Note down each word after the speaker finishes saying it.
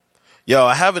Yo,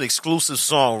 I have an exclusive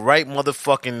song right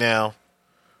motherfucking now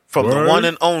from the one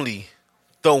and only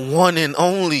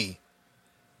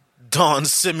Don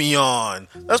Simeon.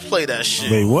 Let's play that shit.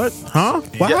 Wait, what? Huh?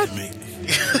 What? Yeah.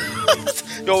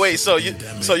 Yo, wait. So you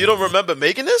don't remember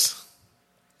making this?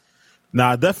 Nah,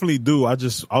 I definitely do. I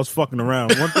was fucking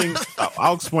around. One thing,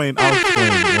 I'll explain once the shit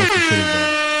is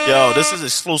done. Yo, this is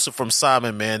exclusive from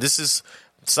Simon, man.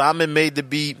 Simon made the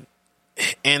beat,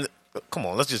 and come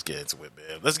on, let's just get into it,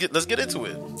 man. Let's get into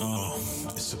it. Oh,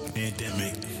 it's a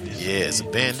pandemic. Yeah, it's a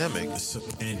pandemic. It's a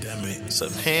pandemic. It's a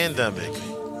pandemic.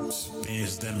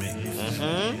 Pandemic.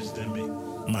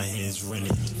 Mm-hmm. My hands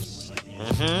running.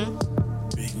 Mm-hmm.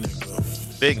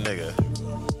 Big nigga.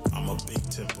 I'm a big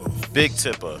tipper. Big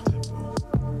tipper.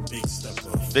 Big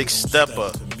stepper. Big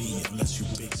stepper. Step to me unless you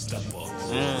big stepper.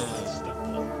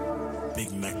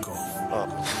 Big Mecca.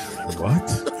 What?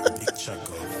 Big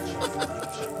checker.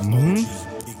 Mm-hmm.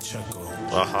 Big checker.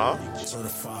 Uh-huh.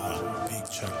 Certified big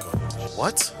checker.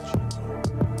 What?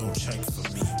 Don't check for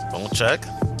me. Don't check?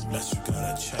 Unless you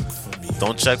gotta check for me.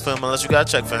 Don't check for him unless you gotta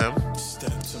check for him.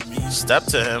 Step to me. Step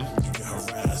to him. You get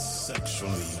harassed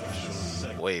sexually.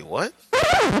 Wait, what?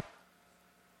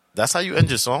 That's how you end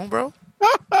your song, bro?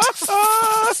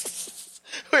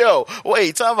 Yo,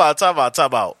 wait, time out,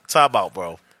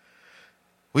 bro.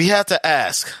 We have to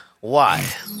ask why.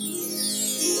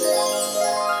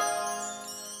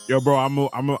 Yo, bro,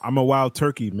 I'm a wild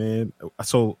turkey, man.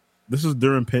 So this is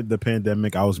during the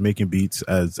pandemic. I was making beats,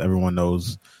 as everyone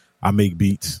knows. I make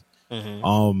beats.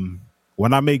 Mm-hmm.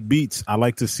 When I make beats, I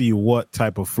like to see what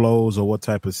type of flows or what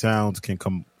type of sounds can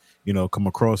come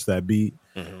across that beat.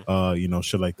 Mm-hmm.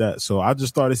 Shit like that. So I just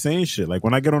started saying shit. Like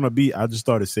when I get on a beat, I just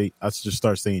start saying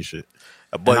shit.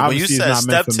 But when you said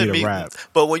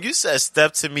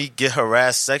step to me, get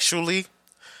harassed sexually.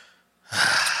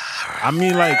 I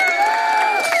mean, like,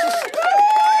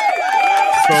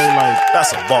 so like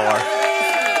that's a bar.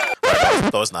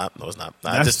 No, it's not.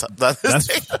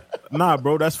 Nah,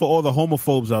 bro. That's for all the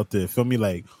homophobes out there. Feel me?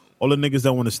 Like all the niggas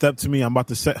that want to step to me, I'm about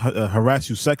to harass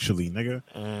you sexually, nigga.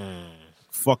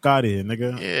 Fuck out of here,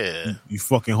 nigga. Yeah. You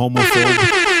fucking homophobe.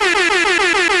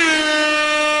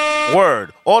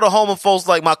 Word. All the homophobes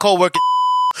like my coworker.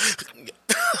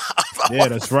 Yeah,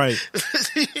 that's right.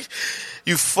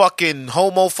 You fucking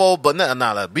homophobe. But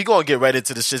nah. We gonna get right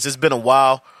into this shit. It's been a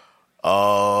while.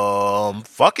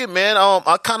 Fuck it, man.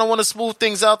 I kind of want to smooth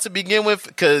things out to begin with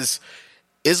because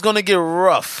it's gonna get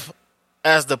rough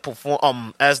as the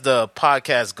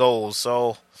podcast goes.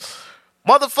 So,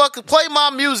 motherfucker, play my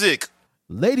music.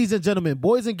 Ladies and gentlemen,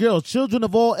 boys and girls, children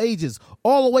of all ages,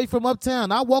 all the way from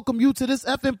uptown, I welcome you to this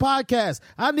Effin podcast.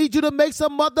 I need you to make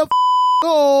some noise.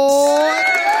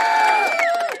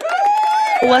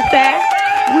 What's that?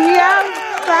 We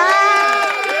outside.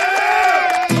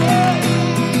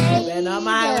 Open up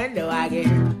my window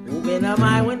again. Open up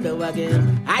my window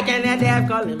again. I can't let death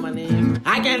calling my name.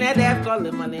 I can't let death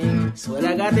calling my name. Swear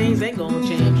I got things ain't gonna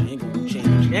change.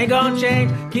 Ain't gonna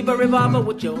change. Keep a revolver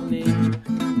with your name.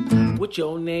 With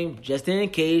your name, just in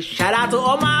case. Shout out to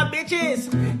all my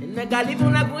bitches in the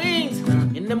Galifuna Queens,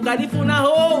 in them Galifuna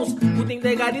hoes who think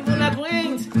they Galifuna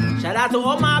Queens. Shout out to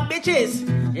all my bitches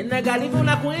in the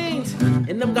Galifuna Queens,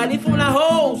 in them Galifuna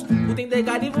hoes who think they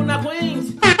Galifuna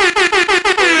Queens.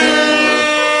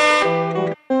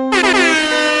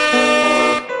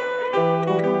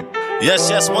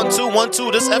 Yes, 1 2 1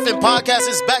 2. This Effin podcast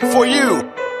is back for you.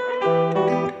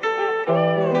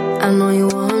 I know you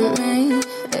want me.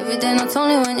 Every day, not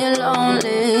only when you're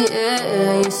lonely.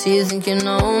 Yeah, you see, you think you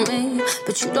know me,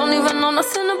 but you don't even know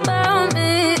nothing about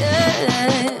me.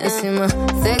 Yeah, you see my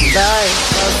thick thighs,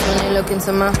 close when you look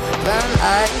into my brown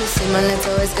eyes. You see my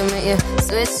little ways can make you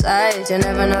switch sides. You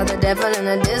never know the devil in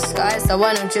a disguise, so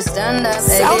why don't you stand up,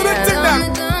 baby?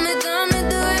 Do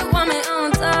you want me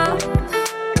on top?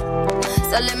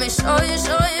 So let me show you.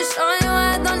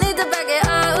 I don't need to back it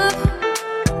up.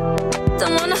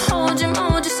 Don't wanna hold you,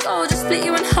 mold you, scold you, split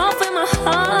you in half with my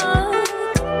heart.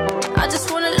 I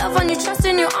just wanna love on you, trust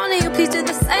in you, honor you. Please do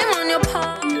the same on your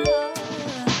part.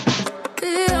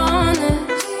 Be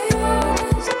honest,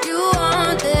 you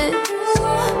want this,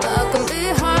 but I can be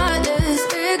heartless,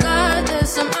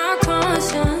 regardless of my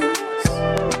conscience.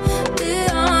 Be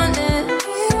honest,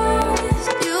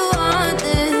 you want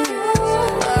this,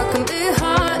 but I can be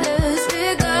heartless,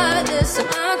 regardless of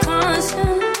my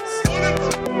conscience.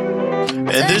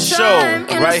 And this show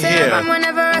right here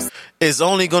is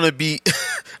only going to be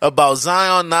about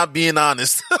Zion not being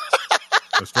honest.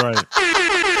 That's right.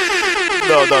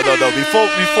 No.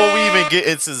 Before we even get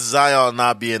into Zion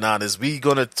not being honest, we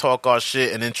gonna talk our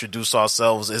shit and introduce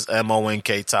ourselves. It's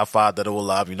MONK Top 5 that will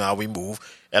live. You know how we move.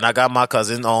 And I got my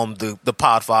cousin, the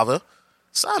Podfather,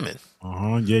 Simon.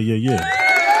 Yeah. You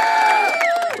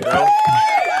know?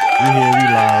 We here, we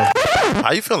live.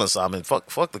 How you feeling, Simon?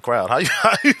 Fuck the crowd. How you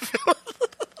feeling?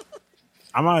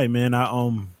 I'm all right, man.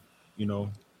 You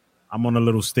know, I'm on a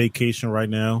little staycation right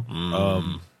now.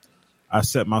 I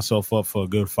set myself up for a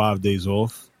good 5 days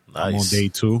off. Nice. I'm on day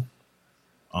 2.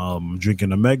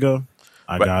 Drinking a Mega.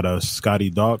 I got a Scotty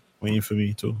Dark waiting for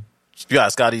me too. You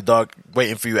got Scotty Dark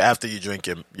waiting for you after you drink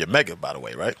your Mega, by the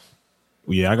way, right?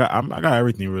 Yeah, I got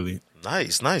everything really.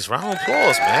 Nice. Round of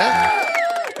applause, man.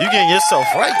 You getting yourself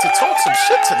right to talk some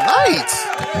shit tonight.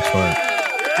 That's right.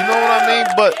 You know what I mean?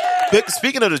 But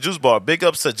speaking of the juice bar, big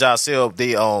ups to Josseline.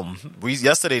 They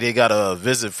yesterday they got a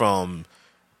visit from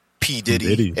P.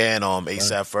 Diddy and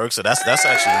ASAP Ferg, so that's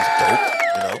actually dope,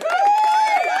 you know.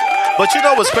 But you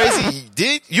know what's crazy?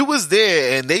 You was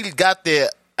there and they got there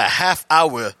a half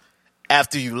hour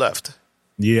after you left.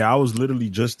 Yeah, I was literally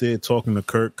just there talking to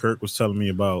Kirk. Kirk was telling me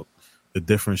about the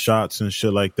different shots and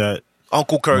shit like that.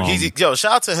 Uncle Kirk, shout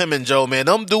out to him and Joe, man.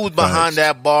 Them dudes behind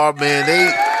that bar, man,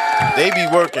 they be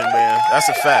working, man. That's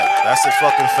a fact. That's a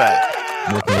fucking fact.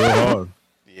 Working real hard.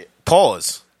 Yeah.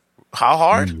 Pause. How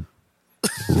hard?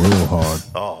 Real hard.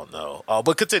 Oh no.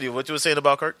 But continue. What you were saying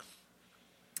about Kirk?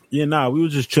 Yeah, we were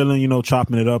just chilling, you know,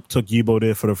 chopping it up. Took Yibo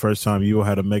there for the first time. Yibo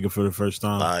had a Mega for the first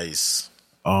time. Nice.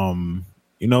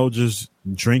 You know, just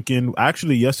drinking.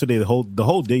 Actually, yesterday, the whole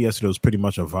day yesterday was pretty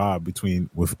much a vibe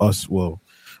with us. Well,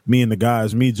 me and the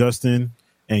guys, me, Justin,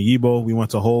 and Yibo. We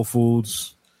went to Whole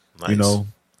Foods. Nice. You know,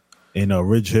 in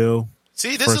Ridge Hill.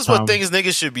 See, this is what things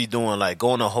niggas should be doing, like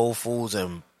going to Whole Foods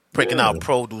and picking out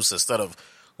produce instead of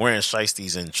wearing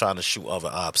shiesties and trying to shoot other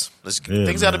ops.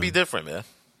 Things got to be different, man.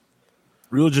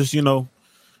 We were just, you know,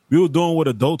 we were doing what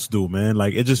adults do, man.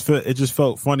 Like it just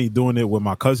felt funny doing it with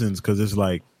my cousins because it's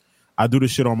like I do the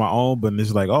shit on my own, but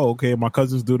it's like, oh, okay, my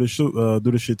cousins do the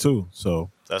shit too. So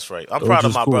that's right. I'm proud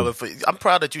of my brother. I'm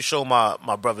proud that you show my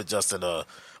brother Justin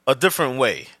a different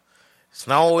way. It's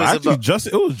not always it was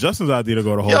Justin's idea to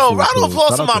go to Whole Yo, Foods. round of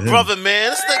applause to my brother,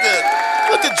 man. This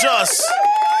nigga, look at Just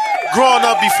growing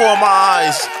up before my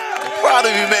eyes. I'm proud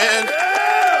of you, man.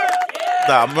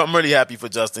 Nah, I'm really happy for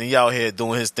Justin. He out here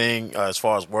doing his thing as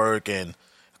far as work and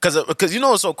because you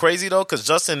know it's so crazy though. Because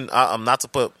Justin, I'm not to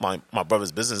put my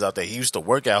brother's business out there. He used to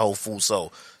work at Whole Foods,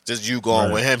 so just you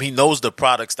going with him, he knows the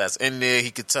products that's in there.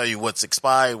 He could tell you what's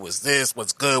expired, what's this,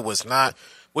 what's good, what's not,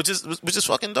 which is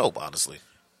fucking dope, honestly.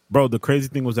 Bro, the crazy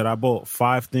thing was that I bought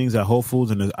 5 things at Whole Foods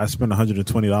and I spent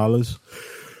 $120.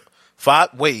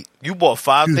 Wait, you bought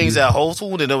 5 things at Whole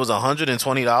Foods and it was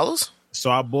 $120?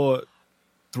 So I bought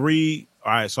 3.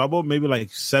 All right, so I bought maybe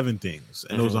like 7 things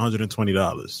and it was $120.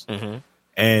 Mm-hmm.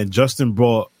 And Justin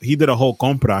he did a whole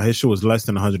compra. His shit was less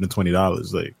than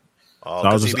 $120. Like, so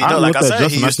I was just, like I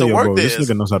said, he used to work there. This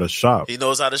nigga knows how to shop. He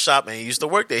knows how to shop and he used to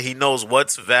work there. He knows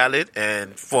what's valid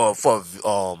and for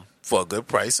a good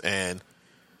price and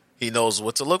he knows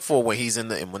what to look for when he's in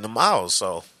the aisles.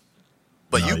 So,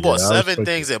 but you bought 7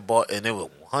 things and it was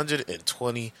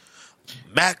 120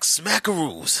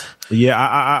 smackaroos. Yeah,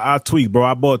 I tweaked, bro.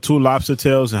 I bought 2 lobster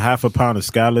tails and half a pound of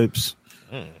scallops.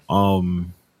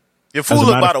 Your food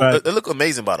it looked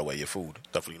amazing, by the way. Your food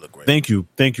definitely looked great. Thank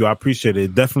you. I appreciate it.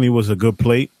 It definitely was a good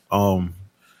plate. But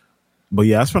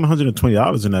yeah, I spent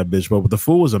 $120 in that bitch, bro. But the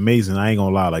food was amazing. I ain't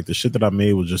gonna lie. Like the shit that I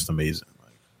made was just amazing.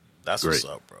 That's great. What's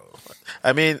up, bro.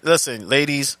 I mean, listen,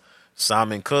 ladies,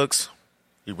 Simon cooks.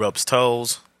 He rubs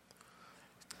toes.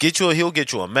 He'll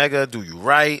get you a Mega, do you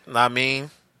right. I mean,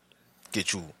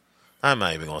 I'm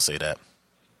not even gonna say that.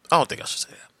 I don't think I should say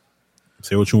that.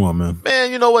 Say what you want, man.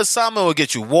 Man, you know what? Simon will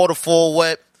get you waterfall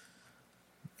wet.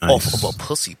 Nice. Off of a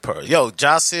pussy purr. Yo,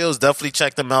 Josh Seals, definitely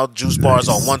check them out. Juice bars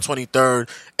on 123rd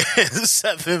and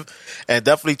 7th. And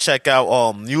definitely check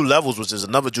out New Levels, which is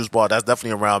another juice bar that's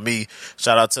definitely around me.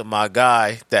 Shout out to my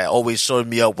guy that always showed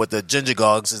me up with the ginger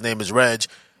gongs. His name is Reg.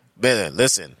 Man,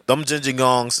 listen, them ginger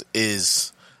gongs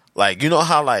is like, you know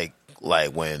how like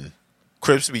when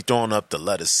Crips be throwing up the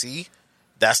letter C?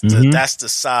 That's the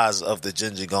size of the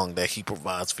ginger gong that he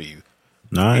provides for you.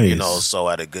 Nice. You know, so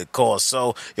at a good cause.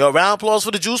 So, yo, round of applause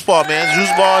for the Juice Bar, man.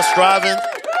 Juice Bar striving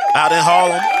out in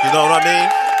Harlem. You know what I mean?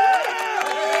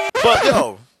 But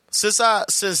yo, since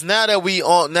now that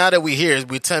we here,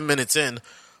 we're 10 minutes in.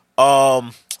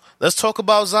 Let's talk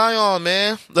about Zion,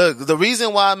 man. The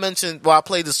reason why I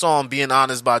played the song "Being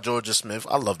Honest" by Georgia Smith.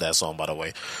 I love that song, by the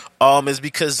way. Is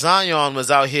because Zion was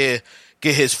out here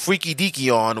get his freaky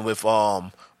deaky on with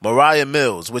Moriah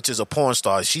Mills, which is a porn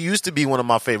star. She used to be one of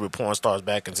my favorite porn stars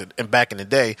back in the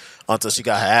day until she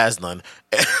got her ass done.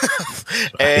 and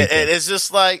it's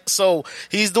just like, so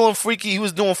he was doing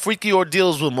freaky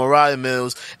ordeals with Moriah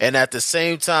Mills, and at the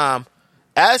same time,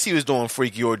 as he was doing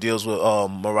freaky ordeals with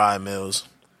Moriah Mills,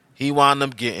 he wound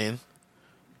up getting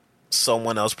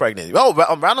someone else pregnant. Oh,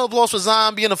 round of applause for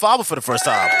Zion being a father for the first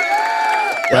time.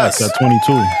 Yes, at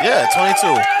 22. Yeah,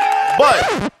 22.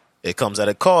 But it comes at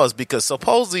a cost because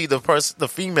supposedly the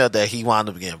female that he wound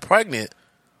up getting pregnant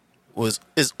is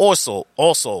also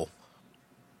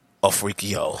a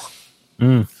freaky hoe.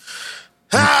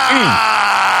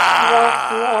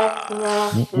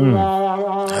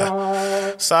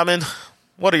 Simon,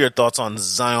 what are your thoughts on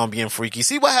Zion being freaky?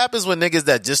 See what happens when niggas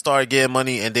that just started getting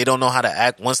money and they don't know how to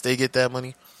act once they get that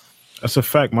money? That's a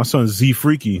fact. My son's Z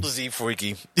Freaky. Z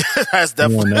Freaky. That's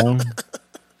definitely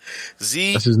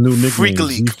Z. That's his new nickname. Freaky.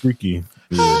 Z Freaky.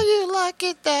 Yeah. How you like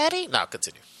it, daddy? Nah,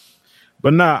 continue.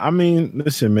 But nah, I mean,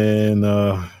 listen, man.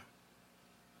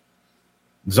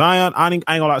 Zion, I ain't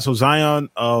gonna lie. So Zion,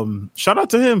 shout out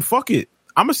to him. Fuck it.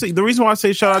 I'm gonna say the reason why I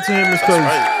say shout out to him is because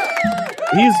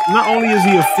he's not only is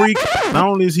he a freak, not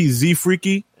only is he Z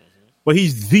Freaky, but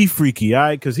he's the freaky, all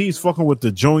right? Because he's fucking with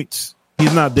the joints.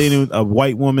 He's not dating a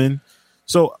white woman.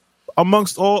 So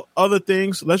amongst all other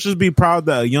things, let's just be proud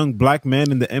that a young black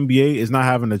man in the NBA is not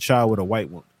having a child with a white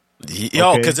woman.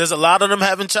 Yo, because there's a lot of them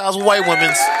having childs with white women.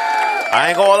 I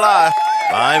ain't gonna lie.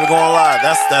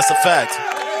 That's a fact.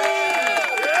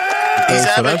 He's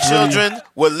having children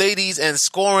with ladies and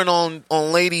scoring on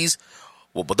ladies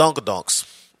with badunkadunks.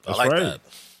 I like that.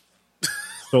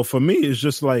 So for me, it's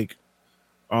just like,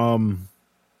 you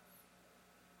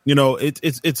know, it's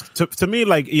to me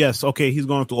like, yes, okay, he's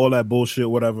going through all that bullshit,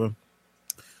 whatever.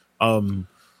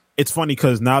 It's funny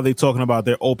because now they're talking about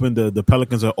they're open. The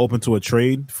Pelicans are open to a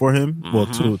trade for him. Well,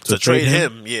 to trade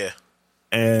him, yeah.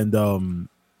 And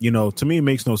you know, to me, it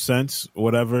makes no sense.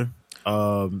 Whatever.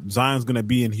 Zion's gonna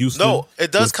be in Houston. No,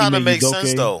 it does kind of make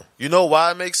sense though. You know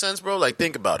why it makes sense, bro? Like,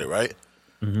 think about it, right?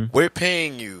 We're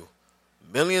paying you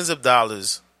millions of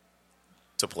dollars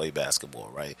to play basketball,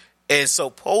 right? And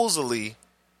supposedly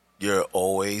you're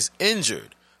always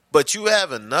injured, but you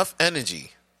have enough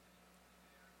energy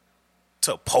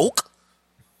to poke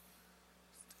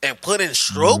and put in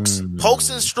strokes, pokes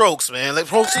and strokes, man, like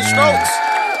pokes and strokes.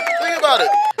 Think about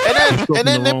it. And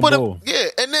then they put him,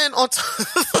 and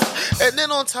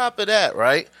then on top of that,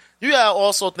 right? You gotta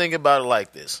also think about it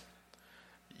like this.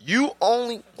 You've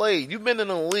been in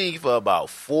the league for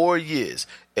about 4 years.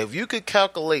 If you could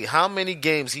calculate how many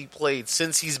games he played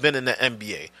since he's been in the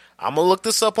NBA, I'm going to look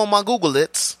this up on my Google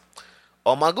It.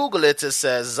 On my Google It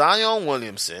says Zion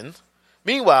Williamson.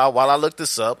 Meanwhile, while I look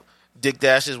this up, Dick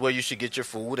Dash is where you should get your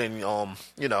food and,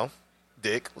 you know,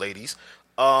 dick, ladies.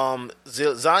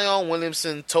 Zion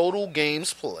Williamson total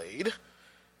games played.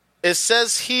 It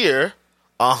says here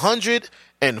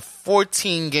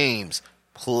 114 games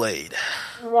played.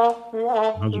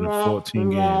 114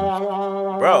 games.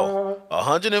 Bro,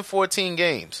 114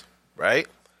 games, right?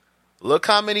 Look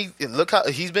how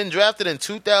he's been drafted in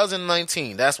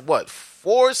 2019. That's what?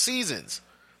 4 seasons.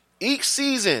 Each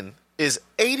season is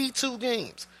 82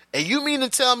 games. And you mean to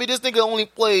tell me this nigga only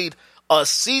played a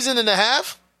season and a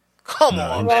half? Come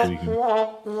on, man.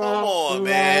 Come on,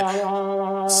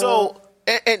 man. So,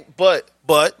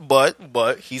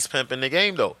 but he's pimping the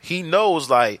game though. He knows,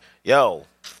 like, yo,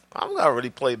 I'm gonna really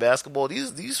play basketball.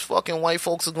 These fucking white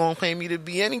folks are gonna pay me to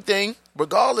be anything.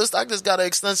 Regardless, I just got an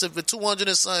extensive for 200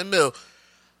 and something mil.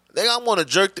 Then I'm gonna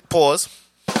jerk the pause.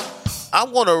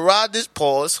 I'm gonna ride this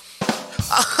pause.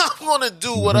 I'm gonna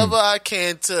do whatever I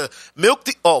can to milk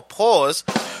the pause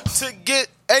to get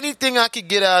anything I could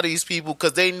get out of these people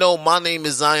because they know my name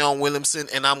is Zion Williamson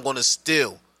and I'm gonna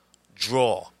still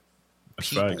draw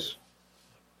people. Thanks.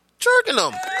 Jerking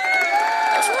them.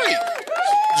 That's right.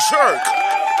 Jerk.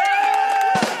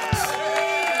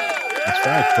 That's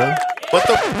right, bro.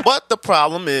 But the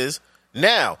problem is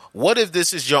now, what if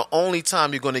this is your only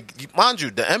time you're going to, mind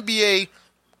you, the NBA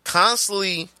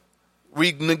constantly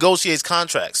renegotiates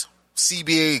contracts,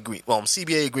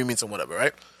 CBA agreements and whatever,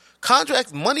 right?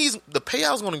 Contract money's, the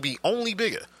payout's going to be only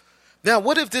bigger. Now,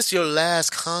 what if this is your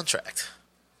last contract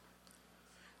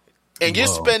and you're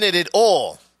spending it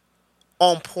all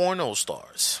on porno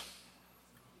stars?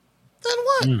 Then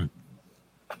what?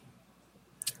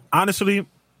 Honestly,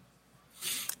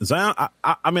 Zion,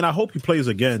 I mean, I hope he plays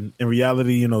again. In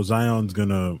reality, you know, Zion's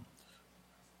gonna,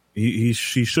 he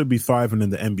should be thriving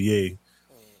in the NBA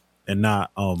and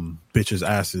not bitches'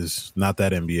 asses, not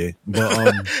that NBA.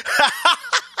 But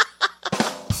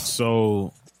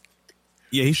so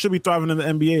yeah, he should be thriving in the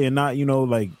NBA and not, you know,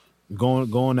 like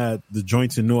going at the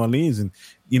joints in New Orleans, and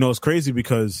you know it's crazy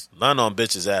because none on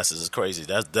bitches' asses is crazy.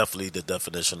 That's definitely the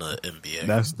definition of NBA.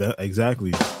 that's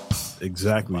exactly.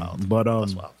 Wow. But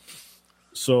That's wild.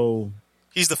 so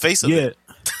He's the face of yeah, it.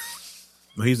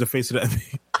 he's the face of that.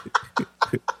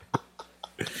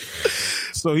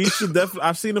 So he should definitely.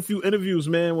 I've seen a few interviews,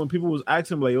 man, when people was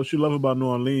asking him like, "Yo, what you love about New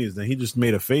Orleans?" And he just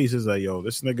made a face. It's like, "Yo,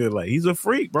 this nigga, like, he's a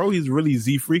freak, bro. He's really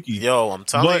Z freaky." Yo, I'm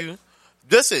telling you.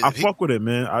 Listen, I fuck with it,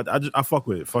 man. I fuck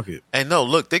with it. Fuck it. And no,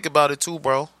 look, think about it too,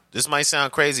 bro. This might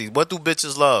sound crazy. What do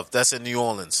bitches love that's in New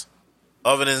Orleans?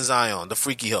 Other than Zion, the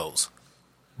freaky hoes.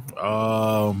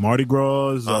 Mardi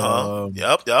Gras.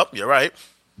 Yep, you're right.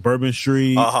 Bourbon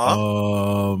Street.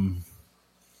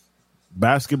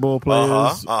 Basketball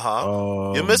players.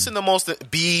 You're missing the most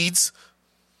beads.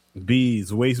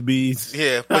 Beads, waist beads.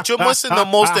 Yeah, but you're missing the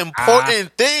most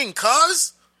important thing,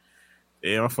 cuz.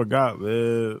 Yeah, I forgot,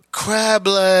 man. Crab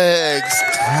legs.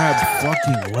 Crab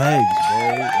fucking legs,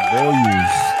 bro.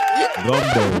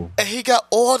 Gumbo. And he got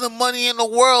all the money in the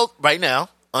world right now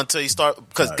until he start,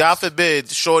 because God forbid,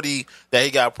 shorty that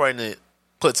he got pregnant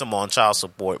puts him on child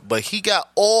support. But he got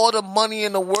all the money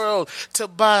in the world to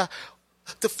buy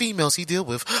the females he deal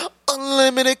with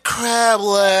unlimited crab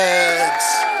legs.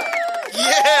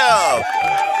 Yeah.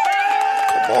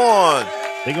 Come on.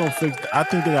 They gonna fix. I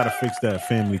think they gotta fix that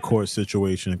family court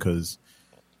situation because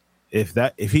if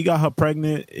he got her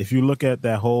pregnant, if you look at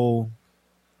that whole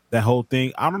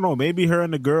thing, I don't know. Maybe her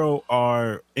and the girl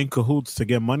are in cahoots to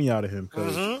get money out of him.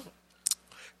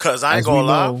 Cause I ain't gonna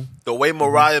lie, the way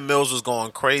Moriah Mills was going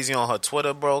crazy on her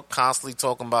Twitter, bro, constantly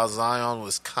talking about Zion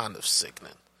was kind of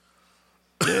sickening.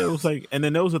 Yeah, it was like, and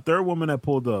then there was a third woman that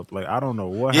pulled up. Like, I don't know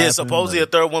what happened. Yeah, supposedly a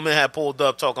third woman had pulled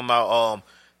up talking about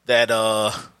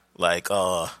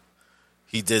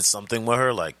he did something with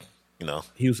her, like, you know,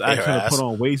 he was asking her to put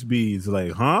on waist beads.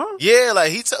 Like, huh? Yeah,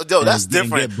 like that's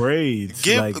different. Get braids.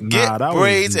 Get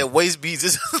braids and waist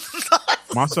beads.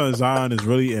 My son Zion is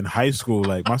really in high school.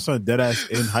 Like, my son deadass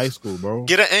in high school, bro.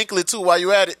 Get an anklet too while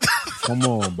you at it. Come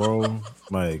on, bro.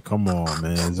 Like, come on,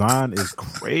 man. Zion is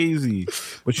crazy.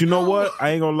 But you know what?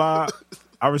 I ain't gonna lie.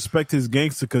 I respect his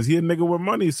gangster because he a nigga with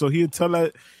money. So he'll tell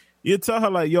her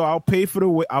like, yo, I'll pay for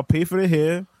the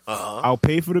hair. I'll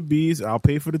pay for the beads. I'll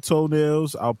pay for the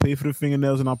toenails. I'll pay for the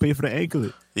fingernails, and I'll pay for the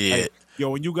anklet. Yeah. Like, yo,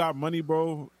 when you got money,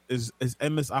 bro, is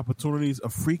endless opportunities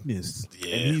of freakness.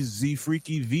 Yeah. And he's the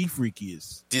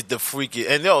freakiest. The freaky.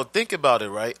 And yo, think about it,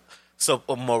 right? So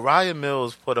Moriah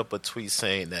Mills put up a tweet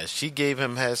saying that she gave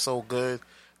him head so good,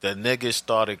 the nigga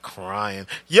started crying.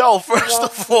 Yo, first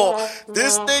of all,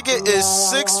 this nigga is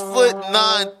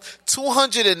 6'9",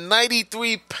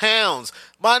 293 pounds.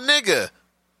 My nigga,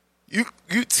 you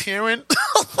tearing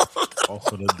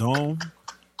off of the dome?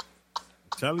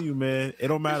 I'm telling you, man, it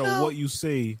don't matter what you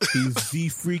say. He's the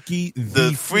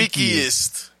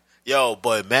freakiest. Yo,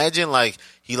 but imagine like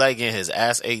he like getting his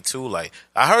ass ate too. Like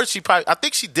I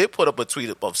think she did put up a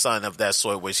tweet of something of that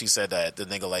sort where she said that the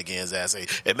nigga like getting his ass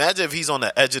ate. Imagine if he's on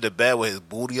the edge of the bed with his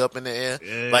booty up in the air.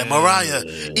 Yeah. Like, Moriah,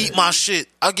 eat my shit.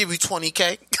 I'll give you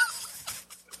 $20K.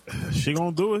 She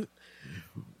gonna do it.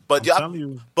 But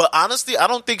but honestly, I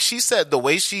don't think she said the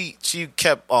way she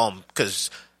kept because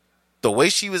the way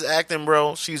she was acting,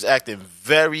 bro, she was acting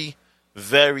very,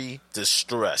 very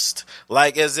distressed.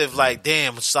 Like as if like,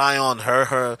 damn, Zion hurt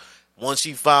her once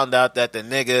she found out that the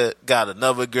nigga got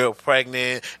another girl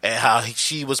pregnant and how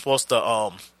he was supposed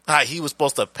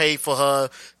to pay for her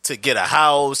to get a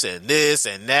house and this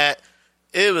and that.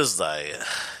 It was like,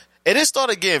 and it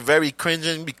started getting very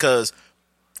cringing because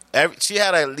she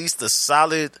had at least a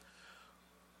solid,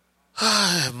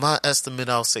 my estimate,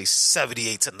 I'll say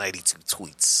 78 to 92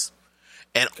 tweets.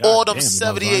 And God all them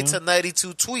 78 to 92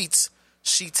 tweets,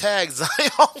 she tagged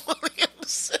Zion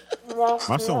Williamson.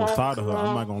 My son was tired of her.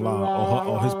 I'm not gonna lie.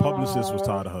 Or his publicist was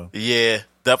tired of her. Yeah,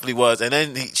 definitely was. And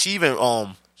then she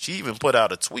even put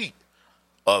out a tweet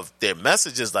of their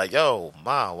messages like, "Yo,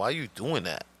 Ma, why you doing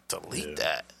that? Delete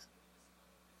that."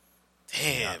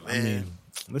 Damn, man. I mean,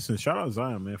 listen, shout out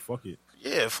Zion, man. Fuck it.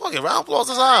 Yeah, fuck it. Round of applause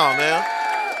to Zion, man.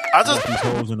 I just these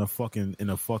hoes in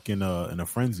a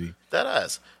frenzy. That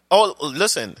ass. Oh,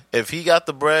 listen, if he got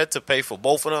the bread to pay for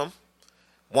both of them,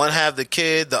 one have the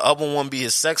kid, the other one be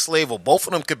his sex slave, or both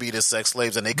of them could be the sex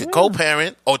slaves, and they could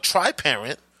co-parent or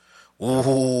tri-parent.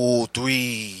 Ooh,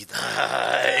 3,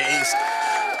 nice.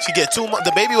 She get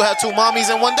the baby will have 2 mommies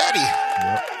and 1 daddy.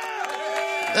 Yep.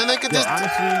 And they could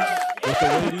honestly, with the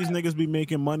way these niggas be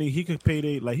making money, he could pay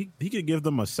he could give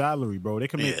them a salary, bro. They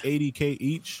can make $80K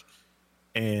each.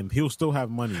 And he'll still have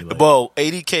money. Like, bro,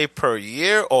 $80K per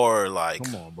year or like...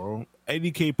 Come on, bro.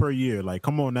 $80K per year. Like,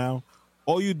 come on now.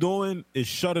 all you doing is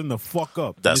shutting the fuck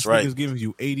up. That's right. Nigga's giving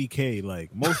you $80K.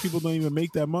 Like, most people don't even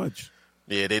make that much.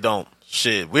 Yeah, they don't.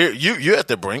 Shit, you're at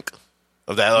the brink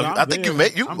of that. No, I think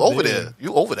I'm over there. there.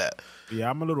 You over that. Yeah,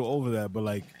 I'm a little over that, but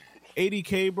like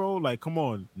 $80K, bro. Like, come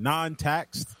on,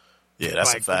 non-taxed. Yeah,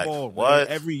 that's like, a fact. Come on, What?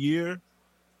 man, every year?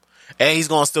 And he's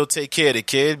gonna still take care of the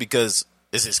kid because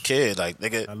it's his kid. Like,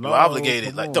 nigga, Hello? you're obligated.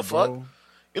 Come Like, on, the fuck? bro.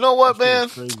 You know what, That man?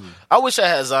 shit is crazy. I wish I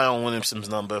had Zion Williamson's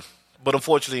number, but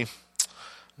unfortunately,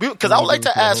 because I would like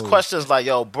give it to to ask the hoes. questions like,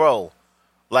 yo, bro,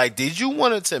 like, did you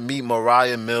wanted to meet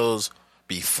Moriah Mills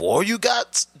before you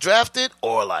got drafted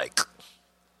or like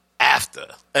after?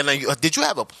 And then did you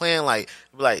have a plan like,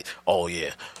 oh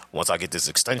yeah, once I get this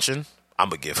extension, I'm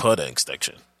gonna give her the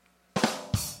extension.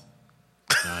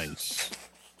 Nice.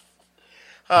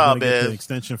 Oh He's gonna get the man,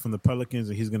 extension from the Pelicans,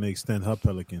 and he's gonna extend her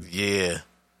Pelicans. yeah,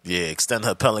 extend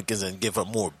her Pelicans and give her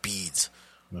more beads.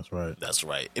 That's right. That's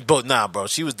right. But nah, bro,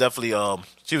 she was definitely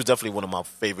one of my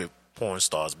favorite porn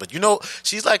stars. But you know,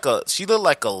 she looked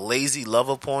like a lazy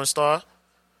lover porn star.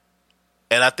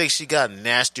 And I think she got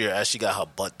nastier as she got her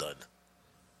butt done.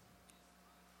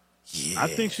 Yeah. I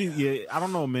think I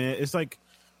don't know, man. It's like,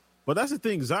 but that's the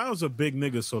thing. Zion's a big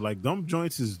nigga, so like, them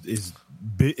joints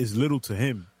is little to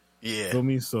him. Yeah. Feel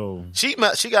me? So She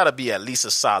got to be at least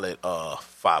a solid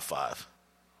 5'5".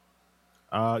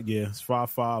 yeah, it's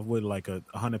 5'5" with like a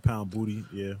 100-pound booty.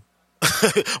 Yeah.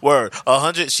 Word.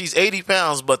 100. She's 80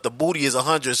 pounds, but the booty is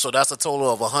 100, so that's a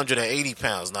total of 180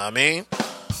 pounds. Know what I mean?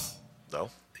 No.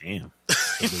 Damn.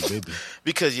 That's a big baby.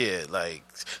 Because yeah, like,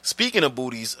 speaking of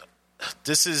booties,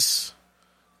 this is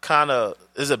a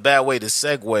bad way to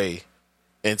segue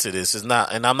into this. It's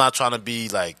not, and I'm not trying to be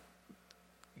like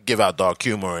give out dark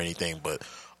humor or anything, but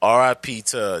R.I.P.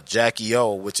 to Jackie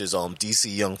O, which is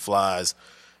DC Young Fly's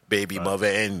baby mother,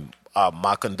 and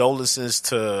my condolences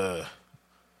to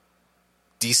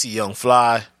DC Young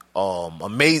Fly.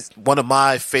 One of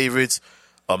my favorites.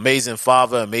 Amazing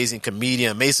father, amazing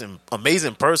comedian,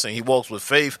 amazing person. He walks with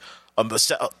faith.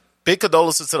 Big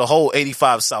condolences to the whole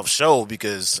 85 South show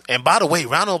because, and by the way,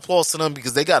 round of applause to them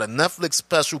because they got a Netflix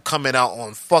special coming out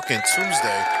on fucking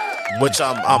Tuesday, which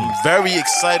I'm very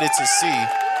excited to see.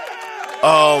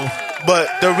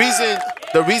 But the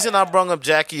reason I brung up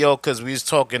Jackie O because we was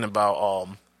talking about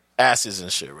asses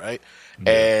and shit, right?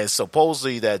 Yeah. And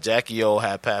supposedly that Jackie O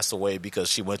had passed away because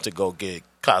she went to go get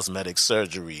cosmetic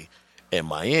surgery in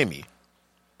Miami.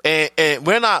 And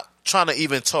we're not trying to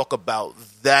even talk about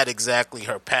that exactly,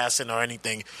 her passing or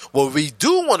anything. What we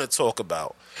do want to talk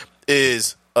about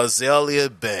is Azealia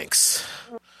Banks.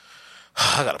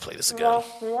 I gotta play this again.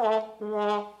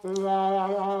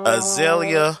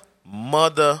 Azealia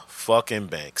motherfucking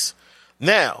Banks.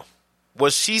 Now,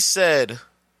 what she said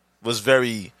was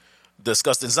very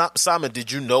disgusting. Simon, did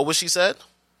you know what she said?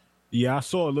 Yeah, I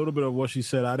saw a little bit of what she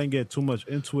said. I didn't get too much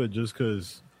into it just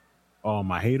because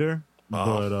I hate her.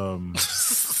 But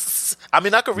I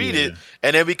mean, I could read it,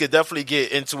 and then we could definitely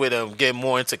get into it and get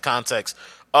more into context.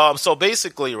 So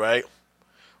basically, right,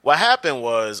 what happened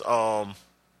was,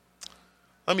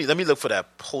 let me look for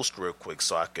that post real quick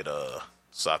so I could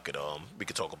we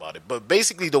could talk about it. But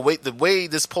basically, the way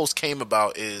this post came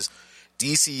about is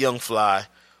DC Young Fly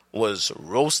was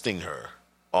roasting her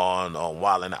on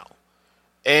Wildin' Out,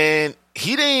 and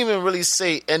he didn't even really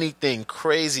say anything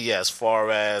crazy as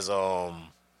far as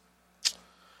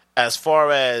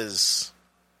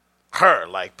her,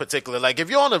 like, particularly, like, if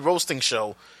you're on a roasting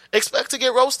show, expect to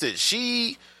get roasted.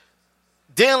 She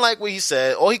didn't like what he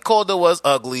said. All he called her was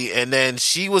ugly, and then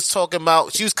she was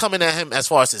coming at him as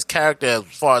far as his character, as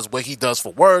far as what he does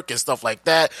for work and stuff like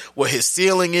that, what his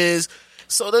ceiling is.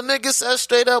 So the nigga said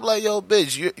straight up, like, yo,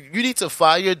 bitch, you need to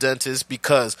fire your dentist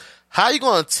because how you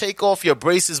gonna take off your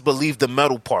braces but leave the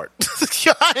metal part?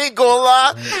 I ain't gonna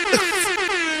lie.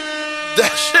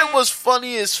 That shit was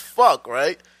funny as fuck,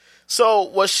 right? So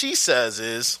what she says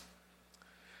is,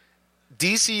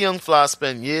 DC Young Fly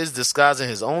spent years disguising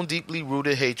his own deeply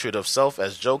rooted hatred of self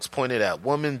as jokes pointed at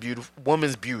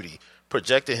woman's beauty,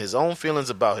 projecting his own feelings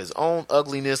about his own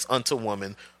ugliness unto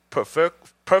women,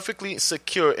 perfectly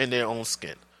secure in their own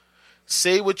skin.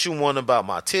 Say what you want about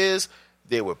my tears,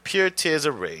 they were pure tears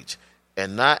of rage,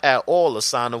 and not at all a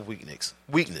sign of weakness.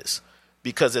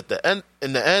 Because in the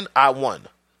end, I won.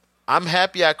 I'm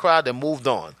happy I cried and moved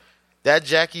on. That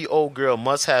Jackie O girl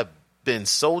must have been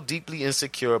so deeply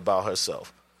insecure about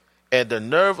herself. And the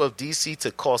nerve of DC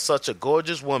to call such a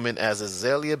gorgeous woman as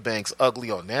Azealia Banks ugly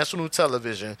on national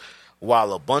television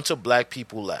while a bunch of black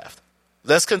people laughed.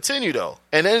 Let's continue, though.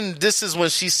 And then this is when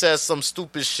she says some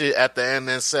stupid shit at the end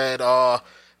and said,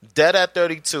 dead at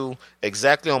 32,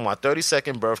 exactly on my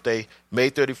 32nd birthday,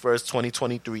 May 31st,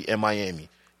 2023, in Miami.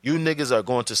 you niggas are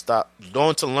going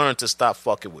to learn to stop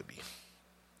fucking with me.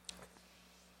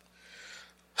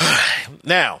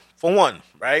 Now, for one,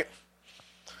 right?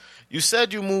 You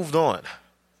said you moved on.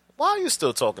 Why are you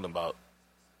still talking about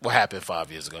what happened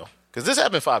 5 years ago? Because this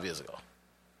happened 5 years ago.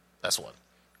 That's one.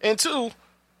 And two,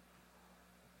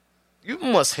 you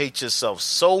must hate yourself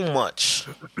so much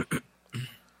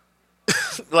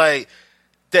like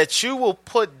that you will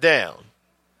put down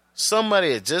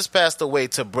somebody that just passed away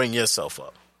to bring yourself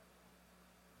up.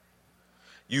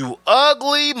 You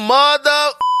ugly mother.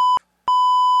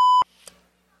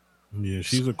 Yeah,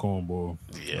 she's a cornball.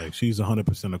 Yeah. Like, she's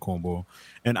 100% a cornball.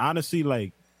 And honestly,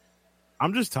 like,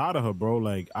 I'm just tired of her, bro.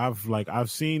 Like I've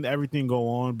seen everything go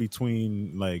on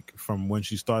between, like, from when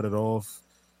she started off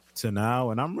to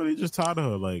now, and I'm really just tired of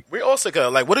her. Like, We're all sick of her.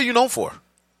 Like, what are you known for?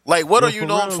 Like, what are you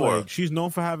known real, for? Like, she's known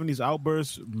for having these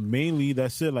outbursts. Mainly,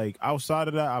 that's it. Like, outside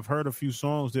of that, I've heard a few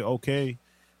songs. They're okay,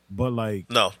 but like,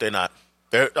 No, they're not.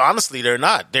 Honestly, they're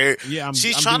not. She's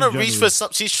I'm trying to being reach for generous.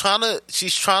 some.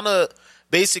 She's trying to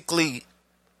basically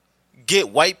get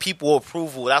white people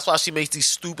approval. That's why she makes these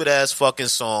stupid ass fucking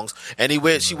songs, and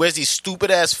she wears these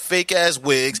stupid ass fake ass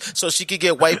wigs so she could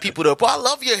get white people to. Bro, I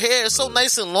love your hair. It's so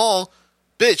nice and long,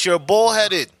 bitch. You're bald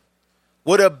headed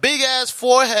with a big ass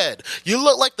forehead. You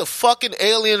look like the fucking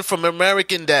alien from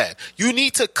American Dad. You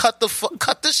need to cut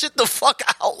this shit the fuck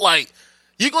out. Like,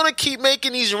 you're gonna keep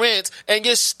making these rants, and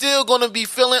you're still gonna be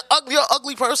feeling ugly. You're an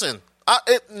ugly person.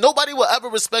 Nobody will ever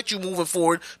respect you moving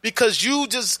forward because you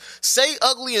just say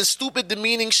ugly and stupid,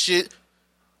 demeaning shit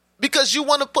because you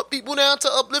want to put people down to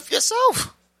uplift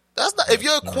yourself. That's not. If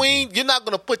you're a queen, you're not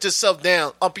gonna put yourself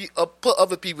down, put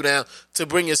other people down to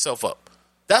bring yourself up.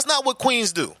 That's not what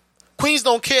queens do. Queens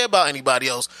don't care about anybody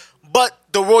else but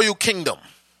the royal kingdom.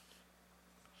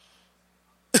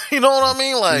 You know what I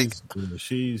mean? Like,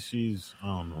 she's I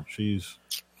don't know.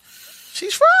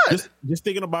 She's fried. Just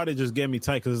thinking about it just get me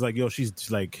tight because it's like, yo,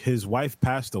 she's like, his wife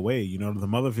passed away. You know, the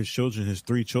mother of his children, his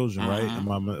 3 children, right? And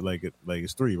like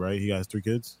it's 3, right? He has 3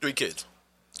 kids. 3 kids,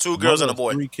 2 girls and a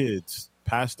boy. 3 kids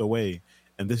passed away,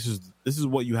 and this is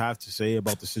what you have to say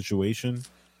about the situation.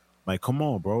 Like, come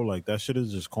on, bro. Like, that shit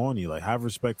is just corny. Like, have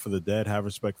respect for the dead. Have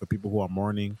respect for people who are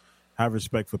mourning. Have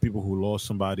respect for people who lost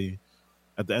somebody.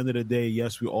 At the end of the day,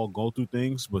 yes, we all go through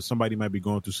things, but somebody might be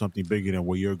going through something bigger than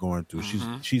what you're going through.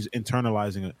 She's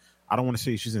internalizing it. I don't want to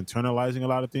say she's internalizing a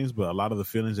lot of things, but a lot of the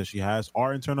feelings that she has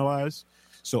are internalized.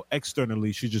 So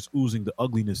externally, she's just oozing the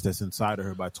ugliness that's inside of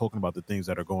her by talking about the things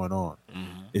that are going on.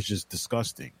 It's just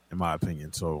disgusting, in my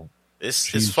opinion. So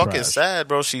it's fucking sad,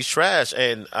 bro. She's trash,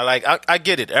 and I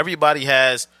get it. Everybody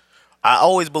has. I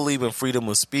always believe in freedom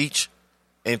of speech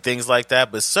and things like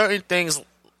that, but certain things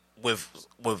with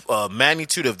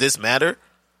magnitude of this matter,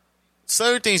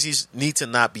 certain things need to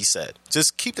not be said.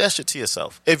 Just keep that shit to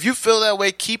yourself. If you feel that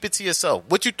way, keep it to yourself.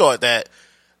 What you thought that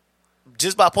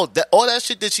just by post that all that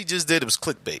shit that she just did was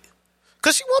clickbait?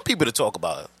 Because she want people to talk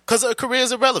about it. Because her career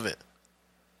is irrelevant.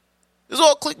 It's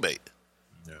all clickbait.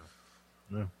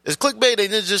 Yeah. It's clickbait,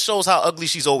 and it just shows how ugly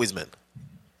she's always been.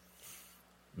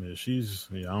 Yeah,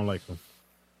 I don't like her.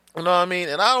 You know what I mean?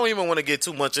 And I don't even want to get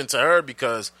too much into her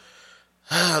because,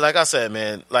 like I said,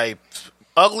 man, like,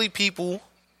 ugly people,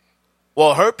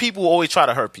 well, hurt people always try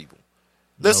to hurt people.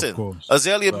 Listen,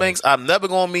 Azealia Banks, I'm never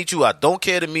going to meet you. I don't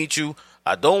care to meet you.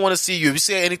 I don't want to see you. If you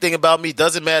say anything about me, it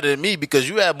doesn't matter to me because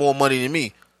you have more money than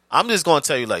me. I'm just going to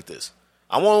tell you like this.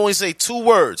 I want to only say 2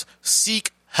 words.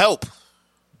 Seek help.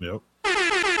 Yep.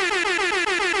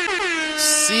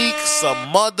 Seek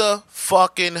some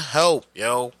motherfucking help,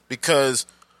 yo. Because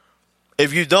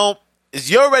if you don't,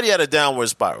 you're already at a downward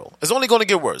spiral. It's only going to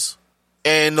get worse.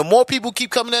 And the more people keep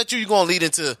coming at you, you're going to lead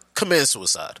into committing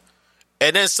suicide.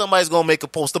 And then somebody's going to make a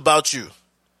post about you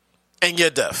and your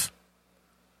death.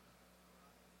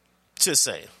 Just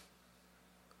saying.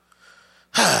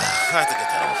 I have to get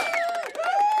that off.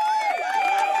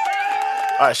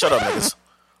 All right, shut up, niggas.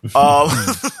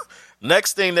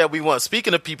 Next thing that we want,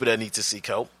 speaking of people that need to seek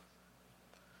help.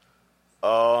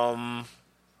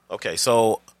 Okay,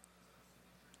 so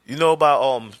you know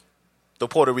about the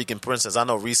Puerto Rican princess. I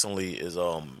know recently it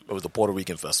was the Puerto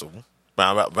Rican festival.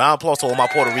 Round applause to all my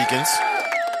Puerto Ricans.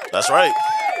 That's right,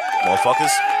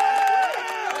 motherfuckers.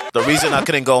 The reason I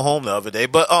couldn't go home the other day,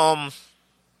 but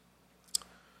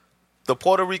the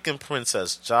Puerto Rican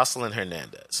princess Josseline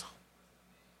Hernandez.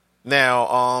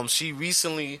 Now, she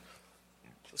recently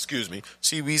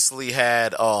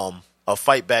had a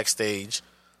fight backstage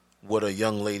with a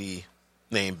young lady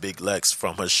named Big Lex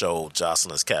from her show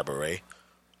Jocelyn's Cabaret.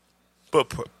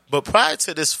 But prior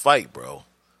to this fight, bro,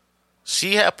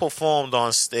 she had performed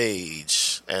on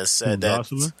stage and said that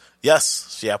Jocelyn?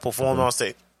 yes, she had performed on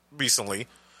stage recently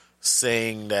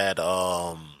saying that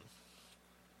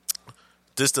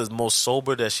this is the most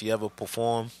sober that she ever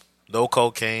performed. No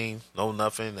cocaine, no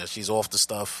nothing. That she's off the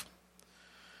stuff.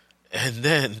 And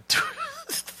then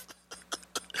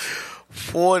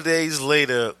 4 days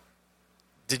later,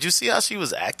 did you see how she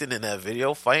was acting in that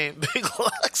video fighting Big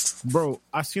Lex? Bro,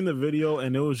 I seen the video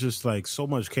and it was just like so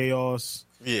much chaos.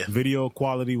 Yeah. Video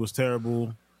quality was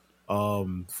terrible.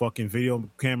 Fucking video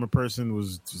camera person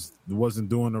wasn't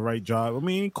doing the right job. I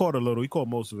mean, he caught a little, he caught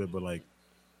most of it, but like,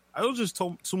 it was just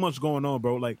too much going on,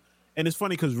 bro. Like, and it's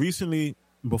funny because recently,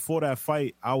 before that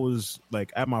fight, I was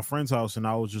like at my friend's house and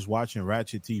I was just watching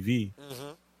Ratchet TV,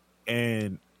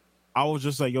 and I was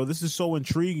just like, yo, this is so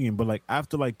intriguing. But like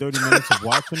after like 30 minutes of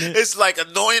watching it, It's like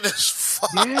annoying as fuck.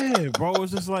 yeah, bro,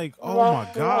 it's just like, oh my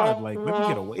god, like let me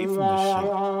get away from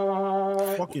this shit.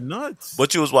 It's fucking nuts.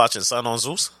 What you was watching, Son on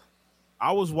Zeus?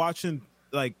 I was watching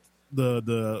like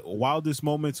the wildest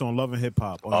moments on Love and Hip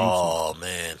Hop on YouTube, Oh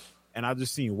man. and I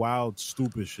just seen wild,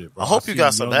 stupid shit, bro. I hope you seen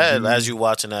got some of young that dudes- as you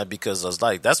watching that, because I was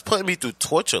like, that's putting me through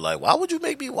torture. Like, why would you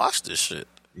make me watch this shit?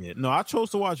 Yeah, no, I chose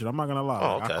to watch it. I'm not gonna lie.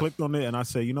 Oh, okay. I clicked on it and I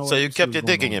said, you know what? So you Let me see kept what's your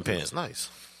going dick in on your with this. pants. Nice.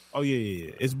 Oh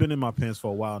yeah. It's been in my pants for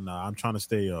a while now. I'm trying to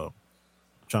stay.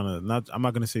 I'm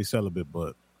not gonna say celibate,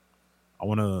 but I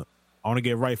wanna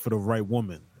get right for the right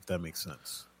woman, if that makes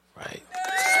sense. Right.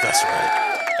 That's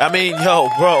right. I mean, yo,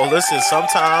 bro, listen,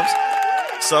 sometimes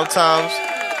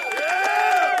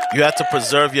you have to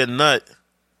preserve your nut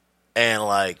and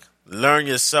like learn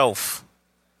yourself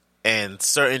and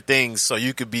certain things so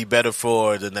you could be better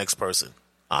for the next person,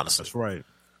 honestly. That's right.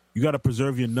 You got to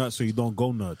preserve your nuts so you don't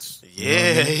go nuts. You know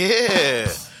what I Yeah, mean?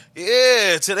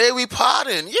 yeah. Today we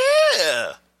potting.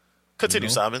 Yeah. Continue,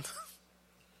 Simon.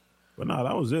 But no,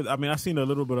 that was it. I mean, I seen a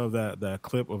little bit of that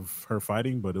clip of her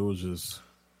fighting, but it was just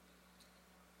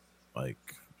like,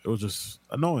 it was just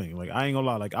annoying. Like, I ain't gonna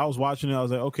lie. Like, I was watching it, I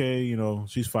was like, okay, you know,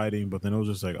 she's fighting, but then it was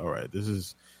just like, all right, this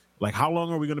is like, how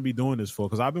long are we gonna be doing this for?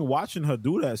 Because I've been watching her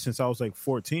do that since I was like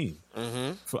 14.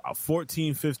 For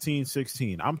 14, 15,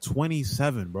 16. I'm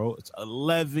 27, bro. It's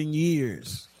 11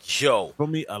 years. Yo, For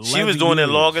me, 11 she was doing years.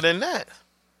 it longer than that.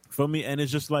 For me, and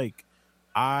it's just like,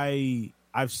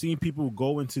 I've seen people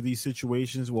go into these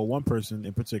situations, well, one person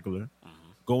in particular,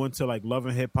 go into like Love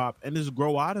and Hip Hop and just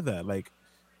grow out of that. Like,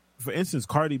 for instance,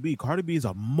 Cardi B is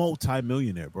a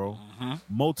multi-millionaire, bro.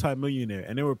 Multi-millionaire.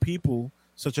 And there were people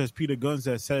such as Peter Guns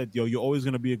that said, yo, you're always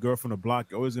going to be a girl from the block.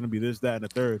 You're always going to be this, that, and the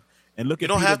third. And look You at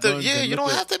don't Peter have to. Guns Yeah, and you look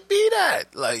don't at- have to be that.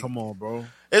 Like, Come on, bro.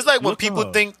 it's like when Look people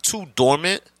up. think too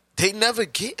dormant, they never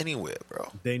get anywhere, bro.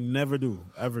 They never do,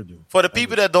 ever do. For the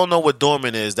people that don't know what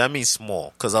dormant is, that means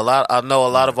small. Because I know a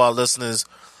lot of our listeners,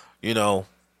 you know,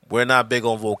 we're not big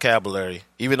on vocabulary.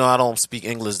 Even though I don't speak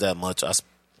English that much, I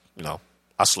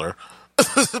slur.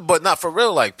 But not for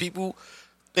real. Like, people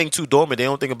think too dormant. They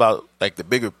don't think about like the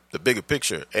bigger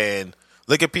picture. And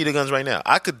look at Peter Guns right now.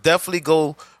 I could definitely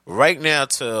go right now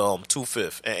to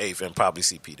 25th and 8th and probably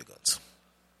see Peter Guns.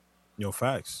 Yo,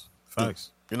 facts.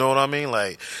 You know what I mean?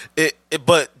 Like it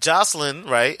but Josseline,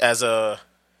 right,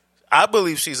 I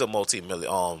believe she's a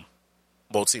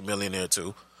multi-millionaire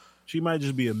too. She might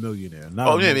just be a millionaire.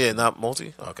 Not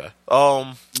multi. Okay.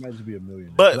 She might just be a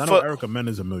millionaire. But 'Cause I know for- Erica Mena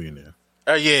is a millionaire.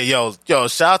 Yo,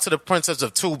 shout out to the Princess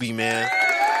of Tubi, man.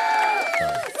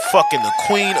 Fucking the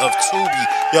Queen of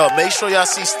Tubi. Yo, make sure y'all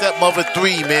see Stepmother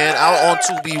 3, man, out on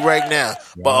Tubi right now. I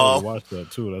But already watched that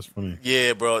too. That's funny.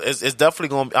 yeah, bro, it's definitely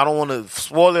gonna be, I don't want to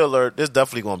spoiler alert. There's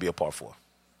definitely gonna be a part 4.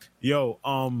 Yo,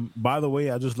 by the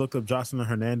way, I just looked up Josseline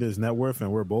Hernandez's net worth,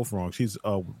 and we're both wrong. She's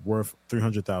worth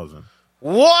 $300,000.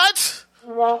 What?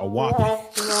 A whopping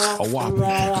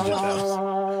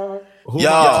 300,000. Who Yo.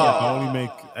 can only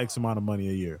make X amount of money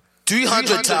a year?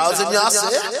 300,000, y'all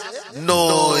said?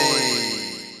 No.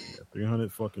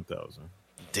 300,000.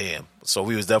 Damn. So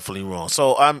we was definitely wrong.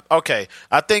 So I'm okay.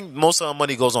 I think most of our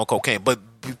money goes on cocaine, but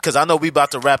because I know we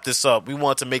about to wrap this up, we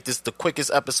want to make this the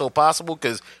quickest episode possible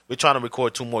because we're trying to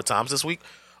record 2 more times this week.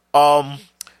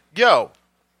 Yo,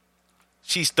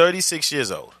 she's 36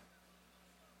 years old,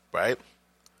 right?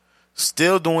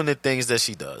 Still doing the things that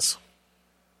she does.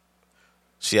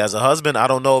 She has a husband. I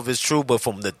don't know if it's true, but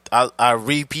from I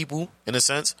read people in a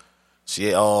sense. She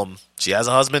has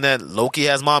a husband that low-key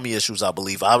has mommy issues, I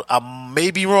believe. I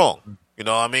may be wrong. You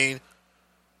know what I mean?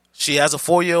 She has a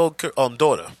 4-year-old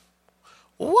daughter.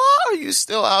 Why are you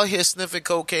still out here sniffing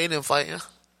cocaine and fighting?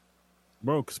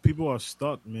 Bro, because people are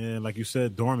stuck, man. Like you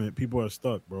said, dormant. People are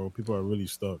stuck, bro. People are really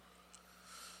stuck.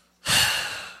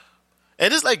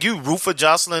 And it's like you root for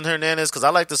Josseline Hernandez because I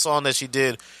like the song that she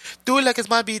did. Do it like it's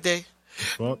my B-Day.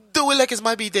 Fuck. Do it like it's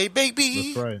my B-Day,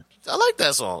 baby. That's right. I like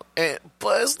that song.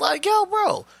 But it's like, yo,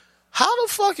 bro, How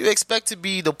the fuck you expect to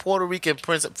be the Puerto Rican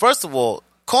princess? First of all,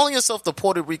 calling yourself the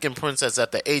Puerto Rican princess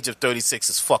at the age of 36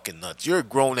 is fucking nuts. You're a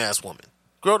grown ass woman.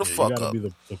 Grow the fuck you gotta up. be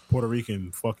the Puerto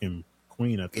Rican fucking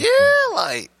queen at this Yeah,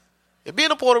 like you're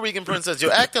being a Puerto Rican princess.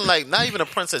 You're acting like not even a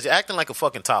princess. You're acting like a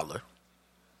fucking toddler.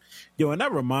 Yo, and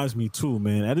that reminds me too,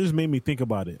 man. That just made me think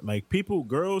about it. Like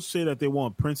girls say that they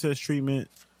want princess treatment.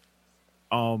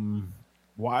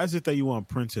 Why is it that you want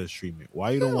princess treatment?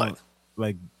 Why you don't want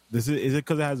like? Is it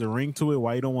because it has a ring to it?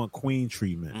 Why you don't want queen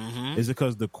treatment? Mm-hmm. Is it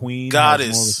because the queen Goddess.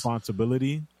 has more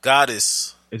responsibility?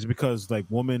 Goddess. It's because like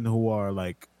women who are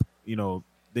like,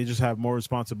 they just have more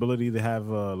responsibility. They have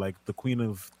like the Queen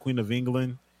of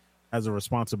England has a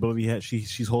responsibility.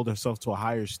 She's holding herself to a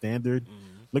higher standard. Mm-hmm.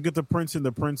 Look at the prince and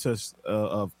the princess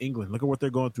of England. Look at what they're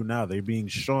going through now. They're being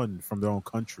shunned from their own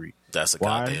country. That's a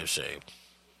goddamn shame.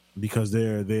 Because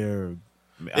they're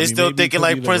still thinking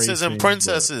like princes and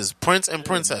princesses, prince and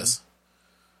princess.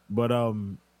 But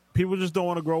people just don't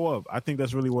want to grow up. I think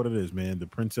that's really what it is, man. The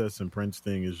princess and prince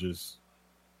thing is just.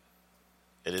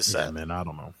 It is sad, man. I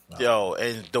don't know. Yo,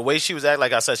 and the way she was acting,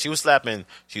 like I said, she was slapping.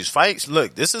 She was fighting.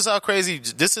 Look, this is how crazy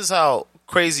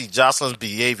Jocelyn's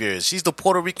behavior is. She's the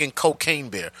Puerto Rican cocaine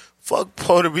bear. Fuck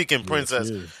Puerto Rican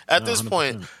princess. At this 100%.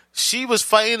 Point, she was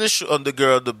fighting the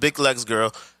girl, the Big Lex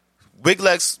girl. Big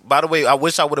Lex, by the way, I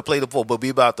wish I would have played the poll, but we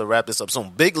about to wrap this up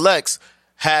soon. Big Lex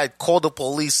had called the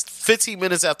police 15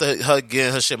 minutes after her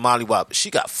getting her shit mollywopped. She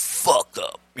got fucked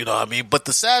up. You know what I mean? But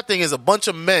the sad thing is a bunch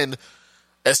of men,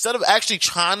 instead of actually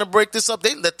trying to break this up,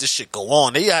 they let this shit go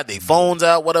on. They had their phones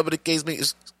out, whatever the case may be.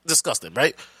 It's disgusting,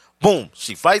 right? Boom.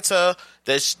 She fights her.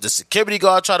 The security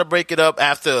guard tried to break it up.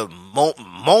 After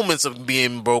moments of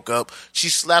being broke up, she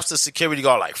slaps the security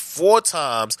guard like 4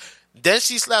 times. Then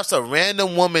she slaps a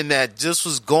random woman that just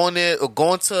was going there or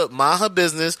going to mind her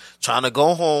business, trying to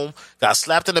go home, got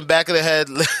slapped in the back of the head.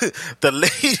 The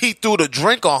lady threw the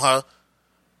drink on her.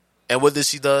 And what did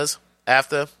she does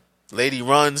after? Lady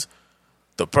runs.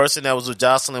 The person that was with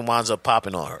Josseline winds up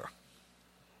popping on her.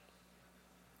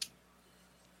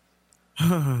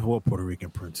 What Puerto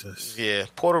Rican princess? Yeah,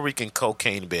 Puerto Rican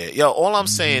cocaine bear. Yo, all I'm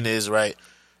saying is, right,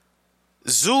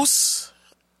 Zeus,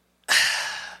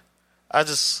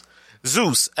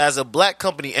 Zeus as a black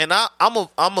company, and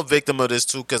I'm a victim of this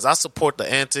too because I support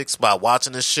the antics by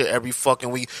watching this shit every fucking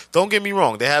week. Don't get me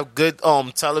wrong, they have good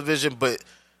television, but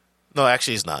no,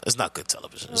 actually it's not. It's not good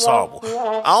television. It's horrible.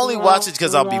 I only watch it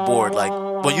because I'll be bored.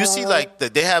 Like when you see like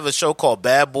they have a show called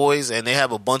Bad Boys, and they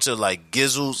have a bunch of like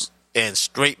gizzles and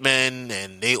straight men,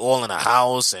 and they all in a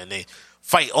house, and they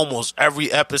fight almost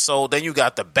every episode. Then you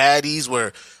got the baddies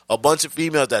where a bunch of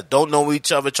females that don't know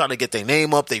each other trying to get their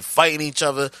name up, they fighting each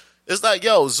other. It's like,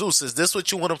 yo, Zeus, is this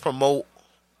what you want to promote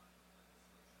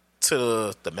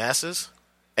to the masses?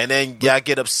 And then y'all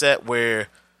get upset where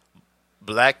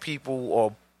black people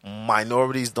or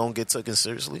minorities don't get taken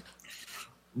seriously?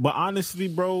 But honestly,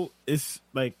 bro, it's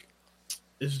like,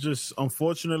 it's just,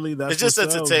 unfortunately, that's it's just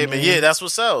what entertainment. Sells, man. Yeah, that's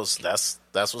what sells. That's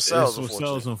what sells. That's what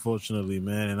sells, unfortunately,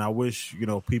 man. And I wish,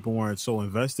 people weren't so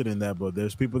invested in that, but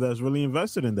there's people that's really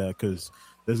invested in that because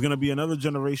there's going to be another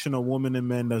generation of women and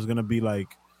men that's going to be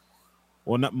like,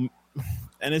 well, not,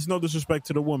 and it's no disrespect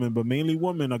to the women, but mainly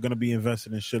women are going to be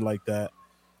invested in shit like that.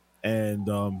 And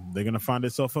they're going to find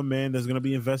themselves a man that's going to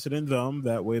be invested in them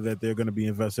that way that they're going to be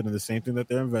invested in the same thing that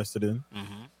they're invested in,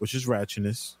 which is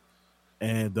ratchetness.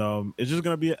 And it's just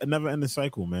going to be a never-ending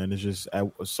cycle, man. It's just at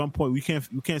some point we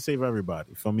can't save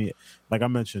everybody. For me, like I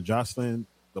mentioned, Josseline,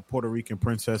 the Puerto Rican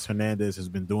princess Hernandez, has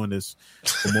been doing this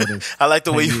for more than I like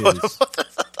the way you years.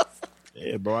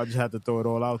 Yeah, bro, I just had to throw it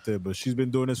all out there. But she's been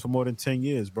doing this for more than 10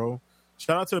 years, bro.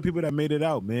 Shout out to the people that made it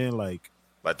out, man. Like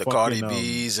the fucking, Cardi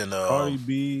B's and Cardi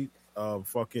B,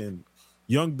 fucking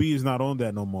Young B is not on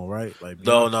that no more, right? Like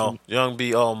no, Young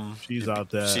B, she's out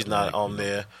there. She's not on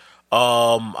there.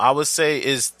 I would say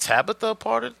is Tabitha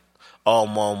part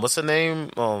of what's her name?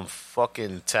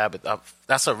 Fucking Tabitha.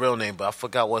 That's her real name, but I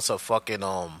forgot what's her fucking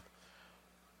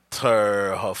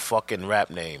her fucking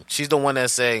rap name. She's the one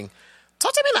that's saying,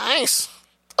 "Talk to me nice.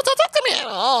 Don't talk to me at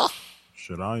all."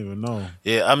 Shit, I don't even know.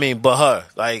 Yeah, I mean, but her,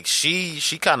 like she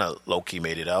kind of low key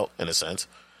made it out in a sense.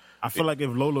 I feel like if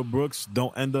Lola Brooks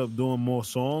don't end up doing more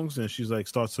songs and she's like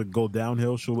starts to go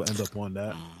downhill, she'll end up on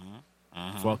that.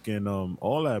 Fucking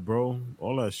all that, bro,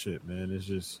 all that shit, man. It's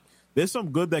just there's some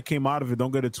good that came out of it.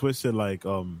 Don't get it twisted. Like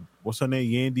what's her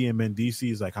name, Yandy and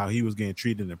Mendici, like how he was getting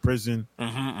treated in prison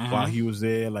while he was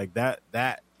there, like that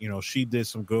she did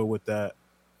some good with that.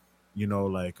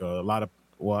 Like a lot of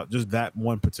just that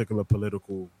one particular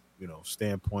political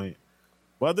standpoint.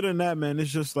 But other than that, man, it's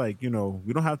just like, we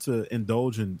don't have to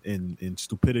indulge in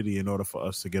stupidity in order for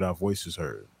us to get our voices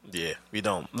heard. Yeah, we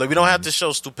don't. Like, we don't have to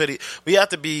show stupidity. We have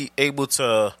to be able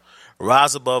to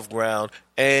rise above ground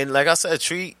and, like I said,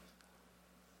 treat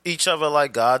each other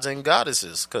like gods and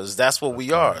goddesses, because that's what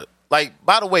we are. Like,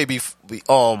 by the way,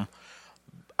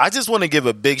 I just want to give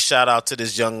a big shout out to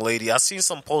this young lady. I seen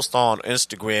some post on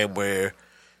Instagram where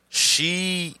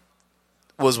she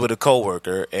was with a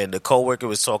coworker, and the coworker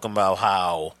was talking about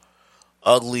how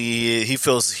ugly he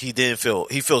feels. He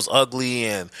feels ugly,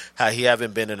 and how he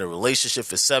haven't been in a relationship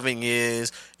for 7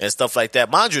 years and stuff like that.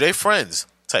 Mind you, they friends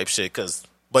type shit.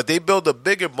 But they build a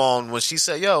bigger bond when she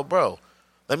said, "Yo, bro,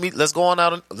 let's go on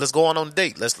a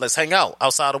date. Let's hang out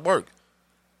outside of work."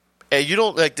 And you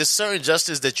don't, like, there's certain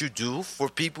justice that you do for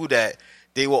people that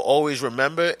they will always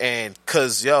remember. And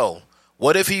because,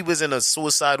 what if he was in a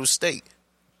suicidal state?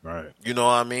 Right. You know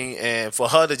what I mean? And for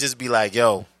her to just be like,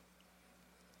 yo,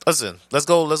 listen, let's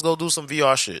go do some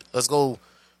VR shit. Let's go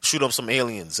shoot up some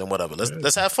aliens and whatever.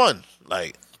 Let's have fun.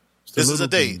 Like, this is a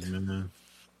date. Things, man.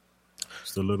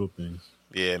 It's the little things.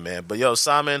 Yeah, man. But yo,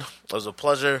 Simon, it was a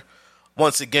pleasure.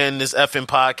 Once again, this effing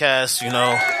podcast,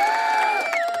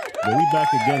 But we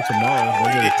back again tomorrow.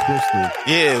 Don't get it twisted.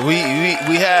 Yeah,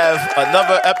 we have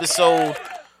another episode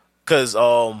because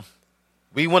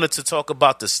we wanted to talk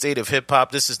about the state of hip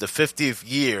hop. This is the 50th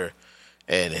year,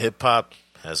 and hip hop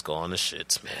has gone to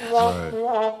shits, man. Right.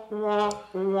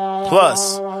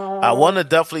 Plus, I want to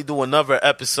definitely do another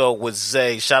episode with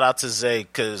Zay. Shout out to Zay,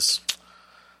 because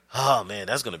oh man,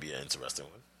 that's gonna be an interesting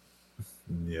one.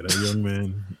 Yeah, that young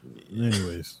man.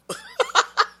 Anyways.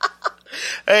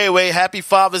 Anyway, happy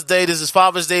Father's Day. This is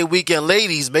Father's Day weekend.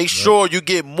 Ladies, make sure you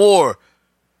get more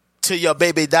to your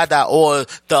baby dada or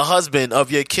the husband of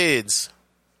your kids.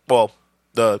 Well,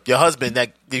 your husband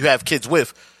that you have kids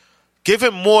with. Give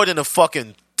him more than a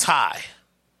fucking tie.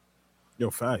 Yo,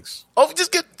 facts. Oh,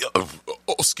 just get...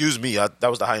 excuse me. That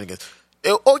was the Heineken.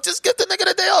 Or just get the nigga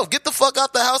the day off. Get the fuck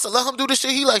out the house and let him do the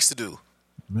shit he likes to do.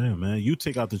 Man, you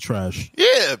take out the trash.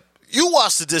 Yeah. You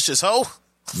wash the dishes, ho.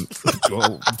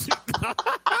 Oh.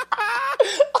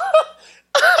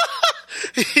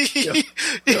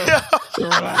 Yeah.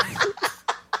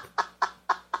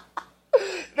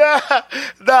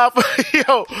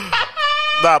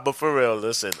 But for real,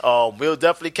 listen. We'll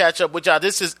definitely catch up with y'all.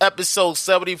 This is episode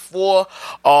 74.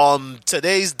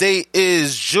 Today's date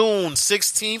is June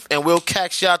 16th, and we'll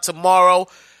catch y'all tomorrow.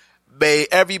 May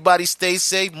everybody stay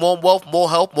safe. More wealth, more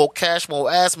health, more cash, more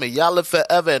ass. May y'all live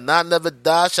forever and not never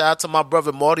die. Shout out to my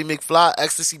brother Marty McFly,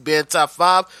 Ecstasy Band Top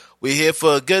 5. We're here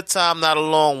for a good time, not a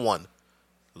long one.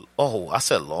 Oh, I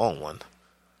said long one.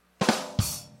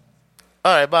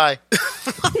 All right, bye.